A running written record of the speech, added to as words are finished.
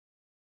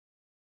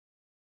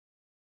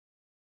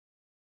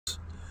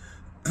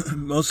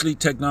mostly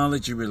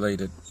technology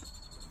related.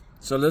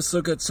 So let's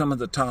look at some of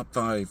the top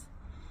 5.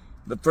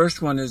 The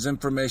first one is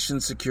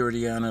information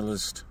security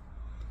analyst.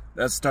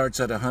 That starts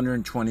at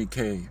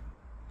 120K.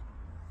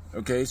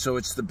 Okay, so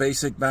it's the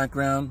basic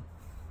background.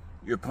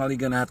 You're probably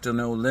going to have to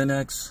know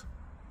Linux,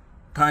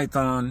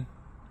 Python,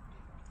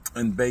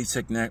 and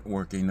basic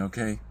networking,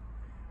 okay?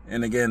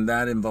 And again,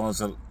 that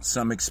involves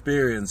some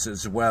experience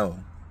as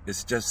well.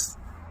 It's just,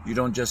 you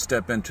don't just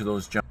step into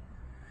those jobs.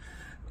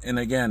 And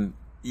again,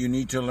 you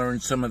need to learn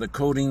some of the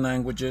coding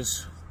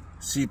languages,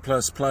 C++,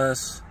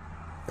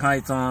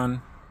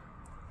 Python,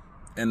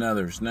 and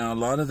others. Now, a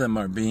lot of them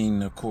are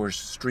being, of course,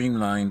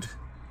 streamlined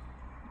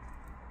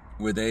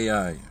with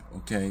AI,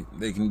 okay?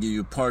 They can give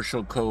you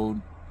partial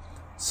code,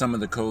 some of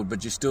the code,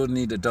 but you still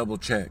need to double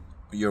check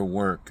your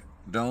work.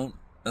 Don't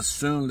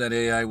assume that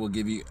AI will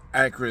give you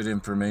accurate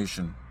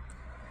information.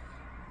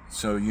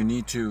 So you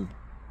need to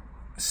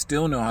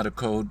still know how to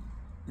code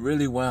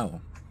really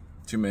well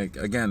to make,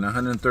 again,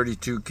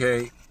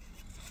 132K.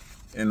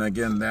 And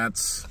again,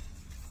 that's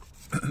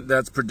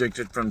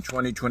predicted from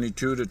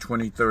 2022 to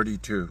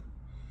 2032.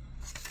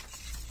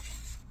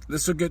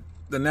 Let's look at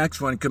the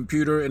next one,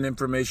 computer and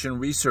information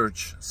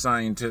research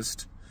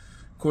scientist.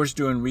 Of course,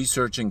 doing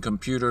research in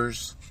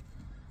computers,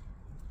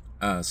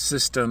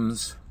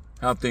 systems,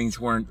 how things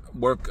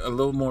work a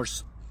little more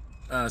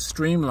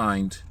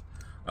streamlined,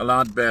 a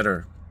lot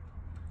better.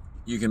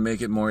 You can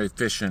make it more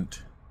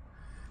efficient.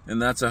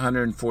 And that's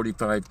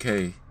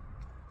 145K.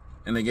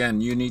 And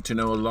again, you need to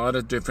know a lot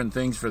of different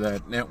things for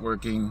that.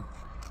 Networking,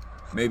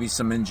 maybe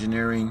some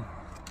engineering,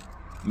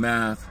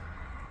 math,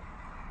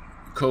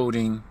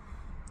 coding,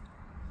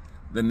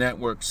 the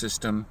network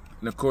system.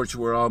 And of course,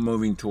 we're all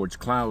moving towards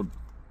cloud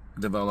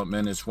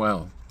development as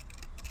well.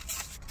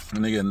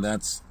 And again,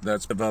 that's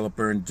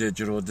developer and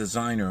digital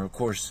designer. Of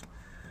course,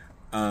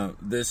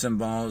 this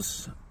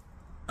involves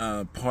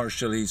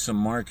partially some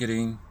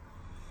marketing,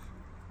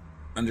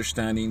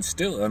 understanding.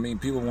 Still, I mean,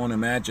 people won't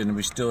imagine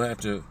we still have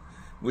to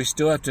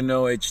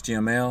know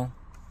HTML,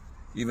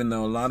 even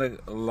though a lot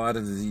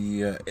of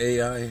the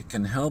AI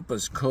can help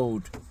us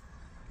code,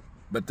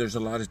 but there's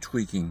a lot of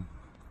tweaking.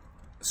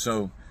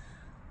 So,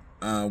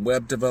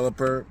 web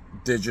developer,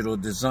 digital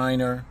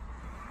designer.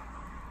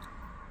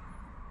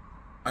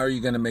 How are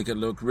you going to make it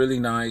look really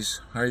nice?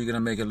 How are you going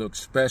to make it look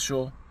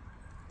special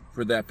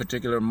for that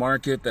particular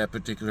market, that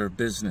particular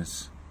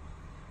business?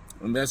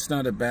 And that's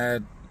not a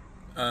bad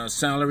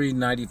salary,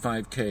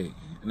 95K.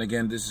 And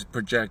again, this is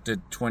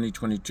projected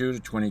 2022 to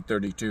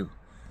 2032.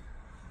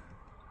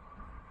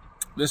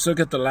 Let's look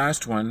at the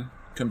last one,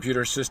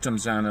 computer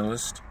systems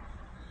analyst.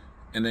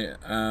 And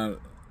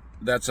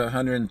that's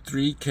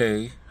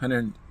 103K,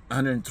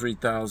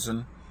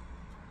 103,000.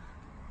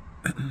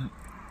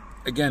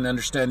 Again,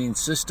 understanding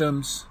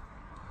systems,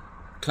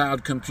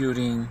 cloud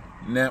computing,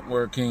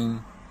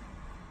 networking,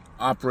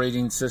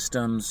 operating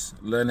systems,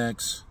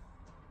 Linux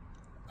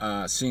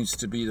seems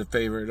to be the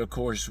favorite. Of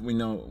course, we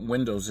know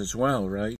Windows as well, right?